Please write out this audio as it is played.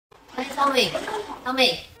Tommy,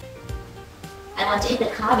 I want to eat the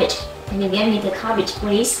cabbage. Can you get me the cabbage,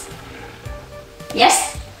 please?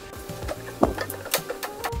 Yes?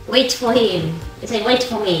 Wait for him. You say, wait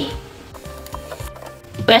for me.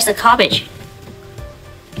 Where's the cabbage?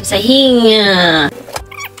 You say, here.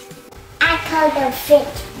 I call the fish.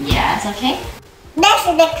 Yes, okay. That's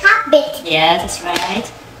the cabbage. Yeah, that's right.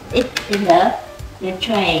 It's in the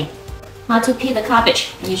tray. How to peel the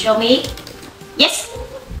cabbage? Can you show me? Yes.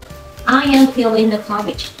 I am peeling the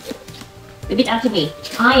cabbage. Repeat after me.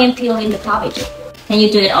 I am peeling the cabbage. Can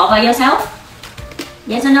you do it all by yourself?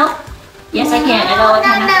 Yes or no? Yes, I can. No, I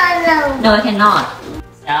cannot. No, I cannot.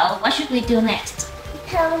 So, what should we do next?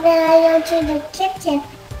 So then I go to the kitchen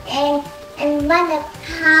and buy the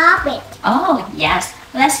cabbage. Oh, yes.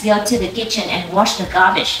 Let's go to the kitchen and wash the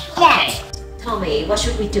garbage. Yes. Okay. Tommy, what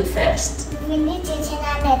should we do first? We need to turn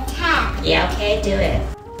on the tap. Yeah, okay, do it.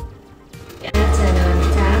 Yeah, turn on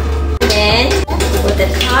the tap. Then, put the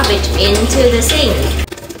cabbage into the sink.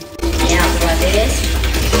 Yeah, like this.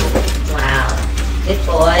 Wow. Good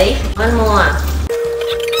boy. One more.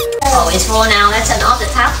 Oh, it's full now. Let's turn off the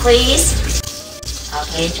tap, please.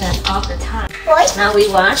 Okay, turn off the tap. What? Now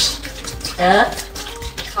we wash the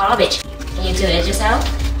cabbage. Can you do it yourself?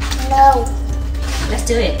 No. Let's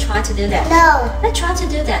do it. Try to do that. No. Let's try to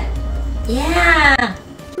do that. Yeah.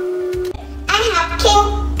 I have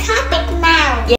king cabbage now.